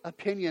majority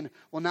opinion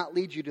will not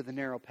lead you to the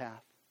narrow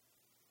path.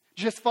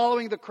 Just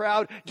following the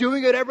crowd,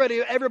 doing what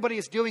everybody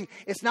is doing,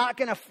 it's not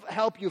going to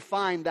help you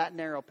find that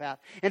narrow path.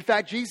 In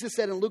fact, Jesus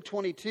said in Luke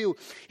 22,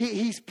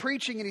 he's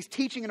preaching and he's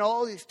teaching in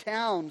all these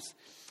towns.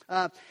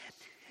 And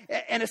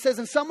it says,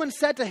 and someone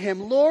said to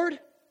him, Lord,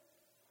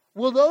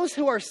 will those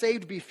who are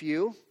saved be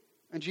few?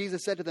 And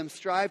Jesus said to them,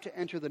 strive to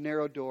enter the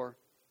narrow door.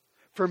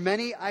 For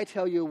many, I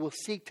tell you, will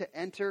seek to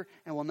enter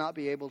and will not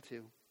be able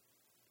to.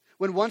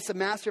 When once the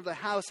master of the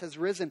house has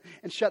risen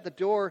and shut the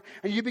door,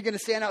 and you begin to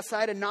stand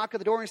outside and knock at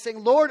the door and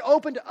saying, Lord,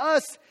 open to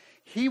us,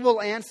 He will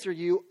answer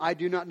you, I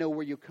do not know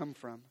where you come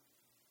from.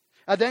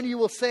 Then you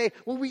will say,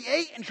 well, we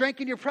ate and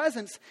drank in your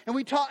presence, and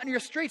we taught in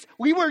your streets.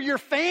 We were your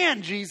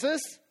fan,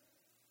 Jesus.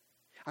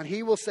 And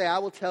He will say, I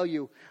will tell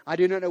you, I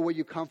do not know where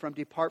you come from.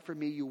 Depart from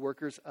me, you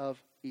workers of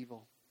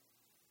evil.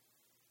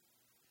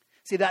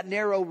 See, that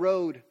narrow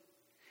road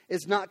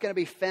is not going to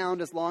be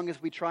found as long as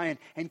we try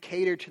and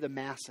cater to the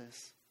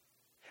masses.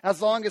 As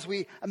long as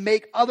we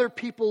make other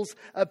people's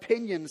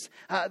opinions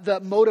the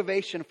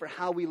motivation for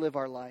how we live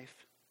our life.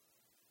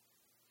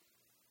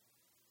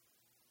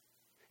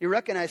 You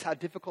recognize how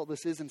difficult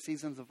this is in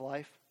seasons of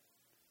life?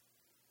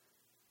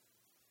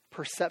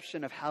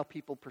 Perception of how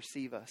people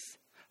perceive us.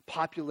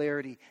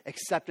 Popularity,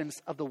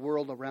 acceptance of the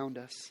world around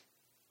us.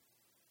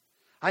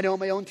 I know in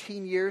my own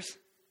teen years,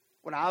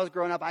 when I was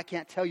growing up, I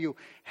can't tell you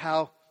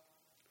how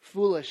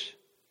foolish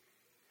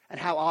and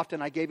how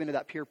often I gave into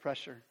that peer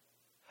pressure.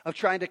 Of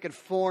trying to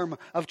conform,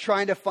 of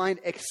trying to find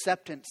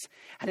acceptance.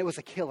 And it was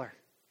a killer.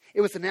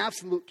 It was an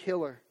absolute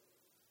killer.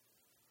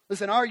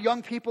 Listen, our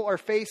young people are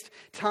faced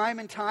time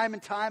and time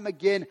and time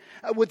again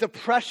with the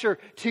pressure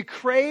to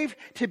crave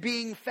to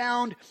being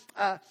found,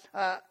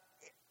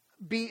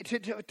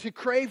 to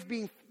crave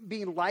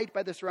being liked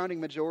by the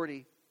surrounding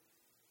majority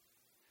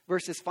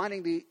versus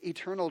finding the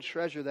eternal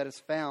treasure that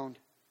is found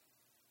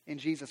in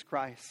Jesus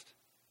Christ.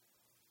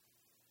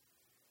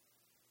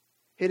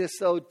 It is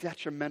so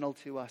detrimental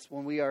to us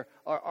when we are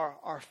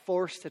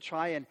forced to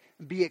try and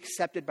be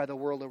accepted by the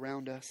world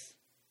around us.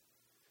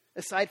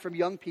 Aside from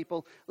young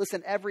people,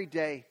 listen, every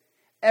day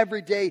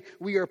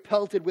we are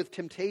pelted with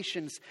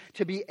temptations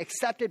to be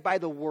accepted by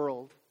the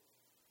world,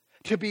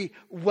 to be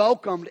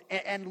welcomed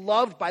and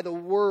loved by the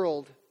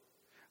world,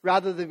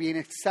 rather than being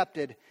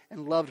accepted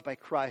and loved by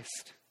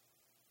Christ.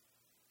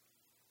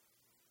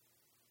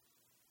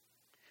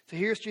 So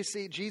here's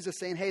Jesus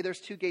saying, hey, there's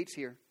two gates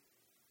here.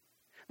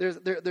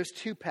 There's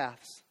two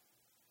paths.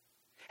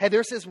 Hey,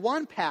 there's this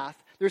one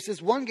path, there's this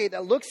one gate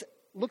that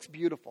looks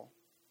beautiful.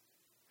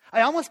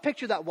 I almost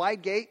picture that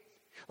wide gate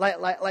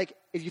Like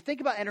if you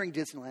think about entering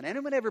Disneyland,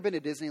 anyone ever been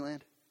to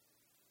Disneyland?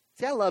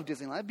 See, I love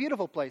Disneyland. A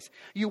beautiful place.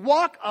 You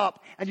walk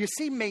up and you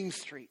see Main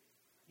Street.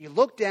 You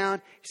look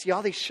down, you see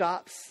all these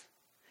shops.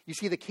 You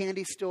see the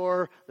candy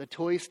store, the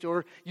toy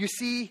store. You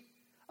see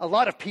a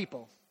lot of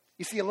people.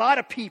 You see a lot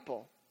of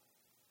people.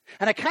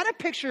 And I kind of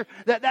picture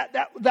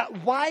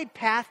that wide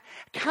path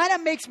kind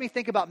of makes me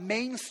think about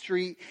Main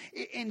Street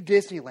in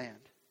Disneyland,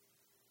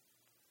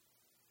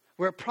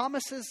 where it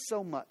promises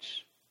so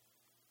much.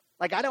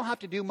 Like, I don't have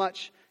to do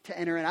much to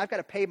enter in. I've got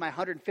to pay my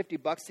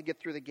 $150 to get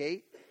through the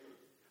gate.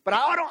 But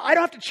I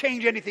don't have to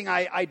change anything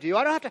I do.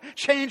 I don't have to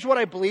change what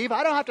I believe.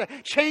 I don't have to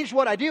change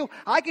what I do.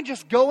 I can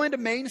just go into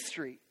Main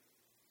Street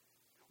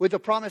with the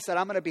promise that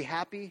I'm going to be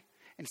happy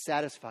and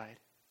satisfied.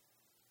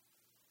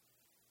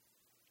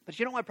 But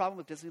you know what my problem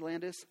with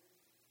Disneyland is?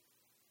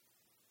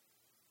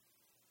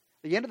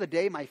 At the end of the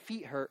day, my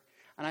feet hurt,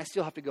 and I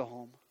still have to go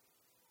home.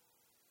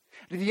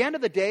 At the end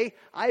of the day,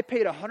 I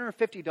paid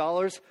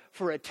 $150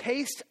 for a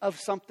taste of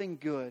something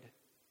good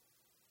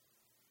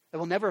that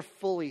will never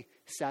fully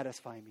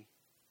satisfy me.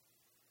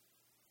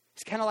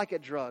 It's kind of like a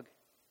drug.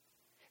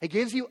 It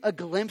gives you a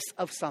glimpse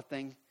of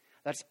something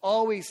that's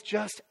always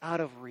just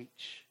out of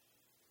reach.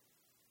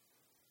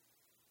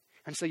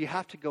 And so you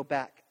have to go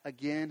back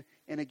again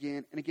and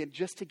again and again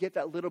just to get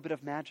that little bit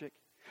of magic,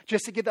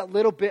 just to get that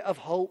little bit of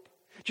hope,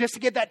 just to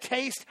get that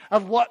taste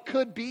of what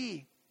could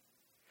be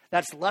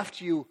that's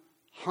left you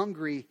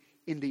hungry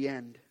in the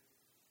end.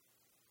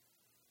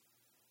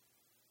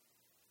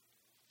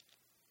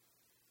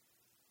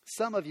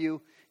 Some of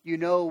you, you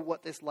know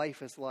what this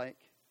life is like.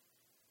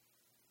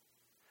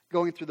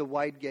 Going through the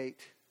wide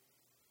gate,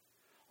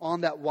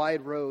 on that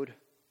wide road,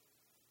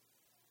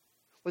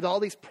 with all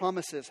these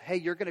promises. Hey,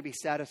 you're going to be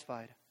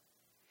satisfied.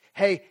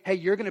 Hey,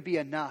 you're going to be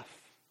enough.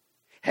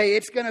 Hey,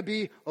 it's going to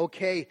be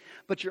okay.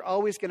 But you're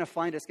always going to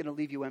find it's going to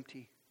leave you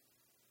empty.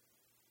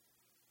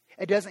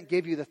 It doesn't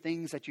give you the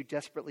things that you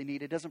desperately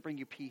need. It doesn't bring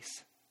you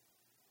peace.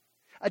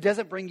 It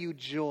doesn't bring you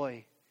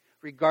joy,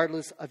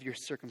 regardless of your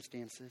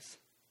circumstances.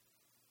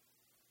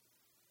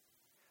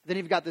 Then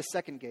you've got this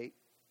second gate,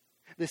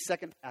 this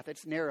second path.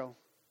 It's narrow.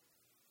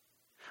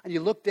 And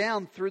you look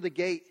down through the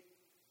gate,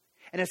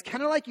 and it's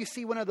kind of like you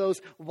see one of those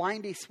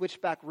windy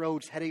switchback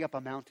roads heading up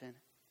a mountain.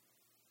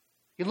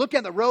 You look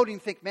down the road and you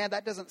think, man,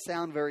 that doesn't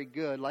sound very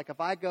good. Like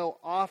if I go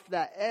off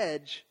that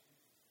edge,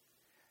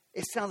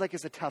 it sounds like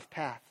it's a tough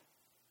path.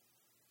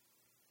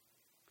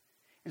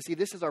 And see,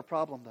 this is our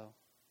problem, though,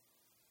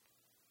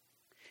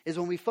 is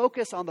when we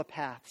focus on the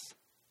paths.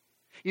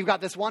 You've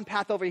got this one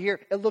path over here.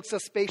 It looks so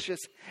spacious.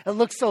 It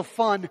looks so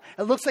fun.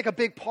 It looks like a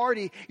big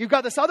party. You've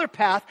got this other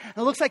path, and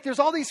it looks like there's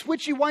all these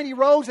switchy, windy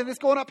roads, and it's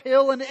going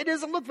uphill, and it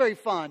doesn't look very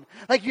fun.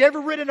 Like, you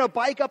ever ridden a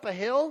bike up a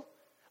hill?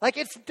 Like,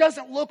 it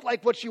doesn't look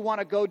like what you want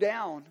to go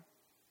down.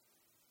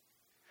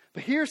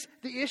 But here's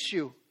the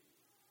issue,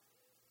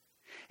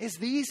 is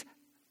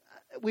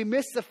we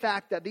miss the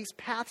fact that these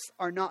paths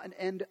are not an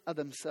end of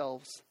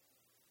themselves.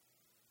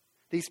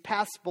 These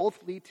paths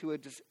both lead to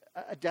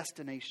a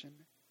destination.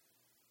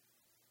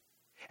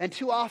 And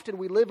too often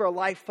we live our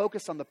life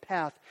focused on the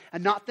path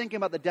and not thinking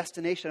about the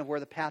destination of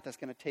where the path is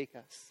going to take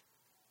us.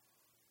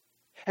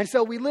 And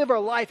so we live our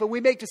life and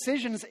we make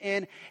decisions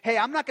in, hey,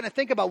 I'm not going to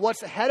think about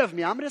what's ahead of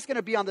me. I'm just going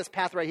to be on this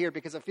path right here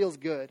because it feels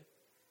good.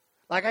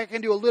 Like I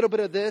can do a little bit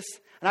of this,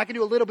 and I can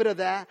do a little bit of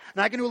that,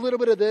 and I can do a little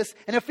bit of this,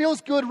 and it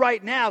feels good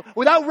right now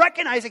without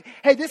recognizing,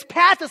 hey, this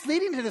path is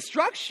leading to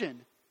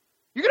destruction.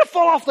 You're going to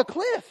fall off the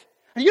cliff,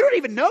 and you don't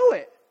even know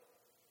it.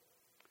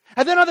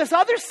 And then on this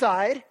other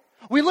side,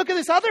 we look at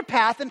this other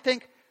path and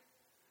think,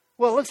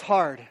 well, it looks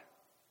hard.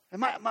 It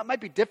might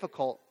be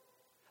difficult.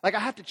 Like I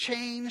have to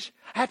change.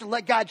 I have to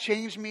let God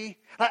change me.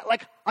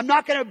 Like I'm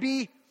not going to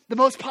be the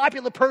most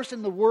popular person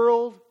in the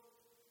world.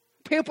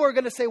 People are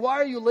going to say, why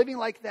are you living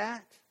like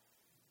that?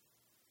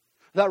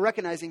 Without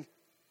recognizing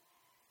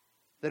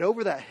that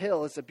over that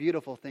hill is a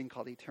beautiful thing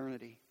called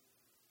eternity.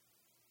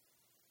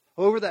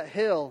 Over that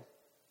hill,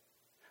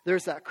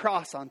 there's that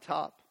cross on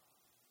top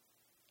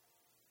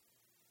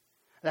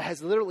that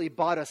has literally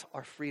bought us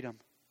our freedom.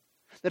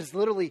 That has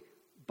literally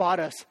bought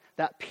us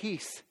that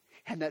peace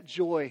and that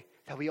joy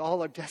that we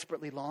all are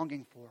desperately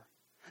longing for.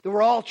 That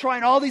we're all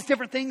trying all these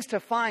different things to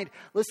find.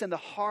 Listen, the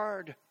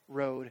hard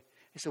road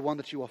is the one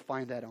that you will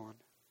find that on.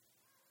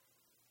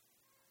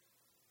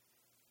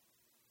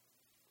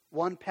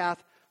 One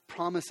path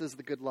promises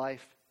the good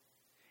life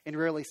and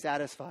rarely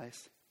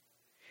satisfies.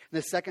 And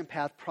the second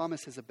path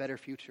promises a better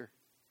future.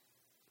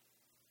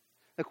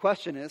 The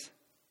question is,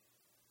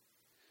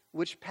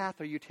 which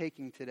path are you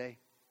taking today?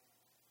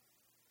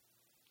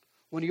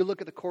 When you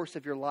look at the course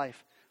of your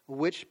life,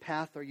 which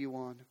path are you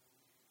on?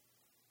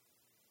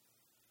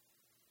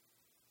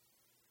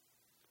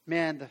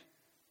 Man, the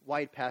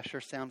wide path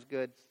sure sounds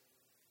good.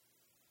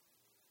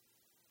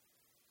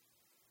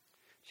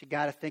 But you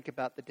got to think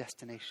about the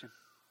destination.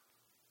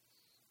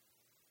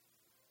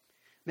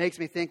 Makes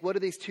me think, what do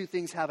these two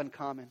things have in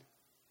common?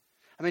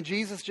 I mean,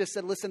 Jesus just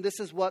said, listen,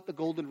 this is what the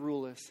golden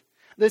rule is.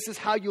 This is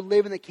how you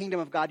live in the kingdom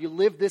of God. You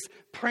live this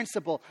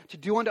principle to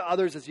do unto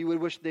others as you would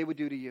wish they would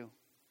do to you.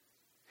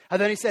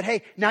 And then he said,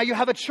 hey, now you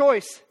have a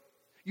choice.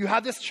 You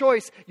have this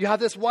choice. You have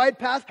this wide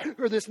path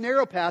or this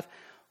narrow path.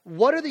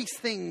 What do these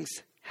things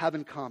have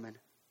in common?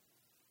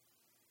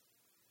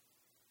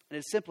 And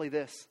it's simply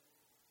this.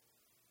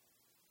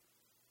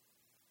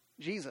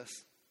 Jesus.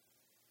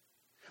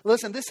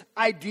 Listen, this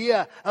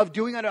idea of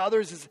doing unto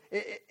others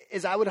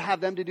is I would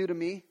have them to do to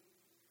me.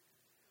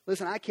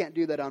 Listen, I can't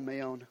do that on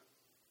my own.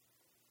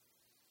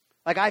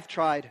 Like I've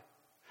tried.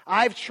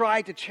 I've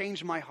tried to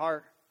change my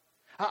heart.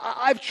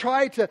 I've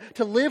tried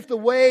to live the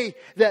way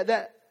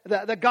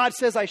that God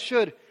says I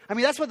should. I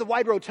mean, that's what the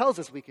wide road tells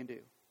us we can do.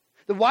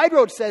 The wide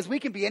road says we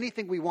can be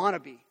anything we want to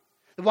be.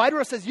 The wide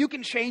road says you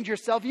can change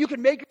yourself. You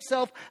can make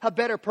yourself a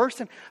better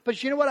person.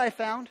 But you know what I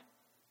found?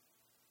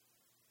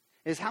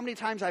 Is how many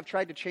times I've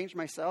tried to change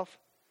myself,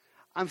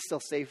 I'm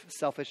still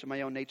selfish in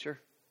my own nature.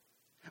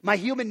 My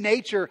human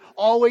nature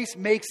always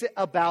makes it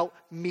about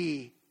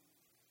me.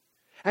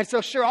 And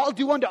so sure, I'll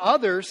do unto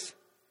others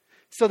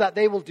so that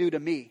they will do to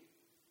me.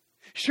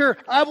 Sure,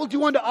 I will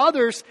do unto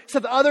others so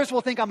that others will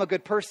think I'm a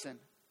good person.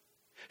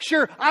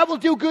 Sure, I will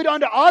do good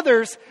unto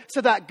others so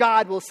that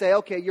God will say,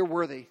 okay, you're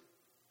worthy.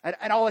 And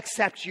I'll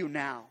accept you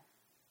now.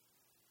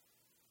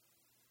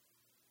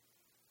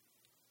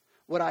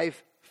 What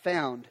I've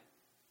found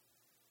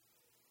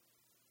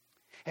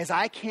is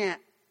I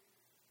can't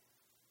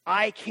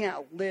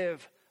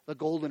live the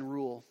golden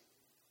rule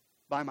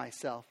by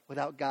myself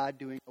without God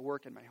doing a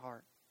work in my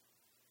heart.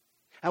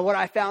 And what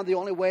I found, the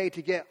only way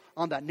to get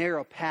on that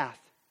narrow path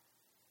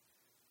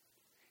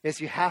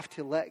is you have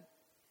to let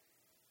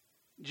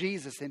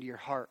Jesus into your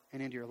heart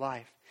and into your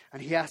life.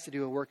 And He has to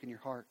do a work in your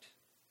heart.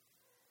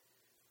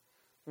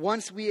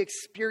 Once we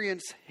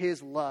experience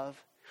His love,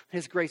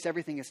 His grace,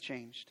 everything has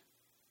changed.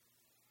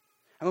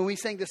 And when we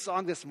sang this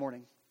song this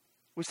morning,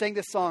 we sang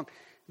this song,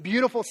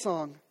 beautiful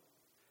song,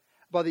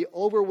 about the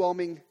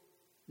overwhelming,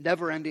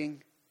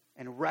 never-ending,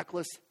 and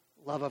reckless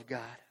love of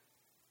God.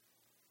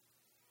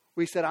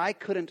 We said, I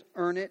couldn't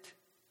earn it.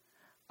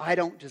 I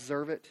don't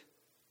deserve it.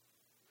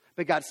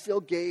 But God still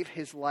gave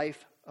His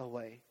life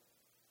away.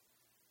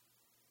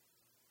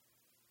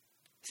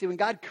 See, when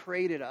God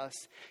created us,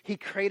 He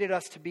created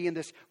us to be in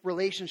this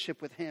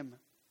relationship with Him.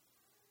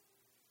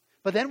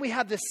 But then we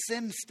have this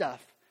sin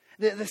stuff.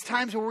 There's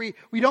times where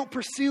we don't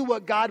pursue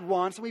what God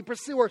wants, and we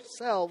pursue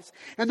ourselves.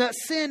 And that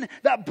sin,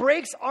 that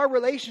breaks our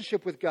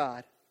relationship with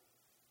God.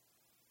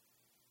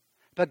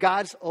 But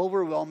God's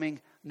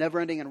overwhelming,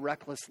 never-ending, and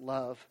reckless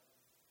love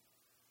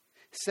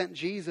sent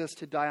Jesus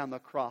to die on the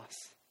cross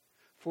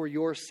for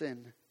your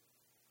sin,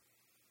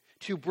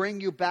 to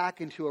bring you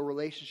back into a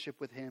relationship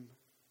with Him.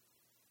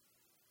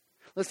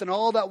 Listen,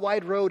 all that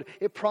wide road,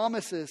 it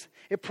promises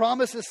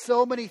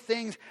so many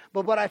things,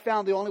 but what I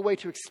found, the only way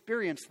to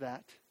experience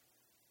that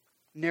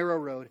narrow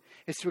road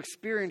is to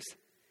experience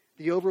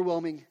the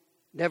overwhelming,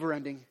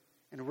 never-ending,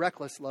 and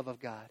reckless love of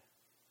God.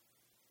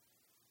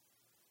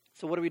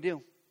 So what do we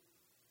do?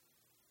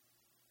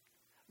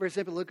 For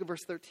example, look at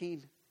verse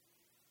 13.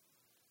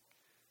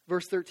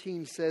 Verse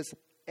 13 says,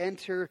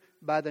 enter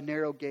by the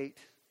narrow gate.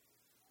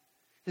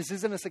 This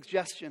isn't a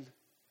suggestion.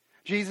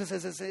 Jesus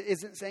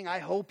isn't saying, I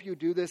hope you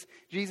do this.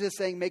 Jesus is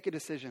saying, make a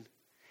decision.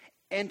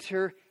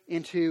 Enter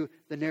into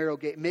the narrow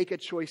gate. Make a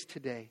choice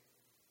today.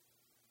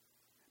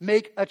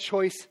 Make a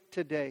choice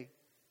today.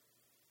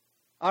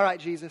 All right,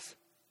 Jesus.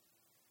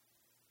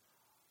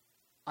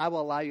 I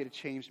will allow you to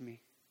change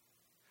me.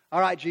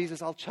 All right,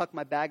 Jesus, I'll chuck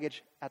my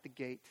baggage at the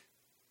gate.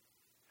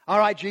 All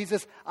right,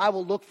 Jesus, I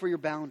will look for your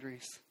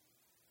boundaries.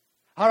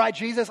 All right,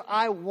 Jesus,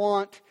 I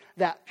want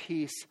that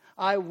peace.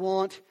 I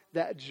want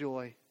that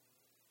joy.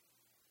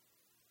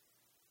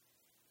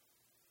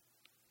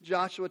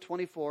 Joshua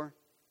 24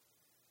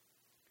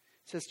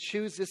 says,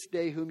 choose this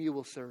day whom you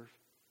will serve.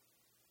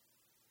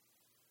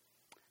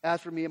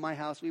 As for me and my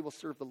house, we will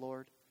serve the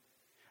Lord.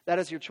 That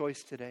is your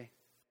choice today.